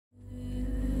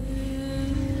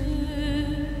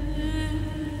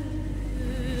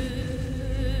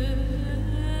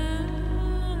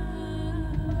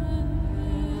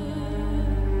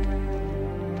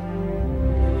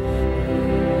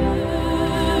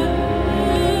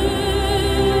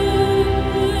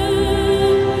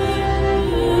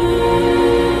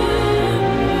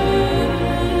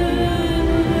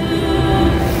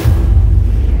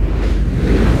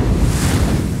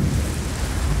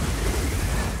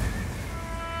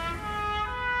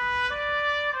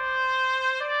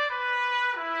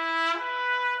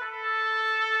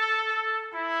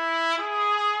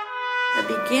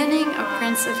the beginning of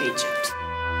Prince of Egypt.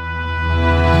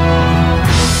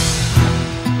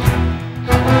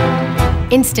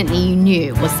 Instantly, you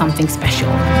knew it was something special.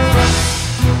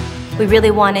 We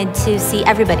really wanted to see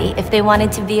everybody. If they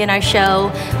wanted to be in our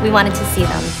show, we wanted to see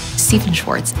them. Stephen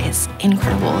Schwartz is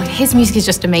incredible. His music is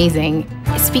just amazing.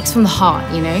 It speaks from the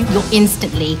heart, you know? You're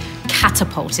instantly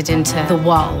catapulted into the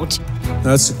world.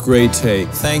 That's a great take.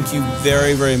 Thank you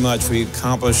very, very much. We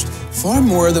accomplished far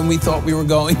more than we thought we were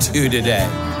going to today.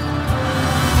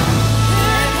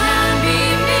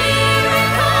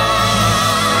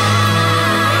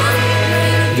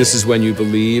 This is When You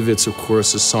Believe. It's, of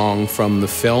course, a song from the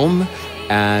film,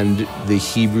 and the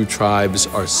Hebrew tribes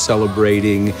are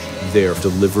celebrating their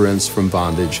deliverance from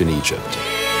bondage in Egypt.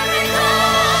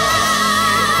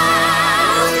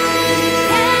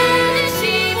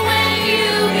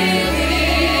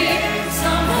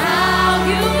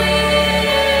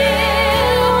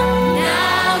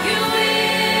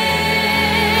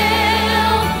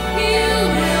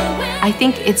 I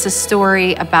think it's a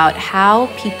story about how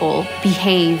people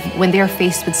behave when they're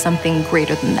faced with something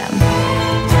greater than them.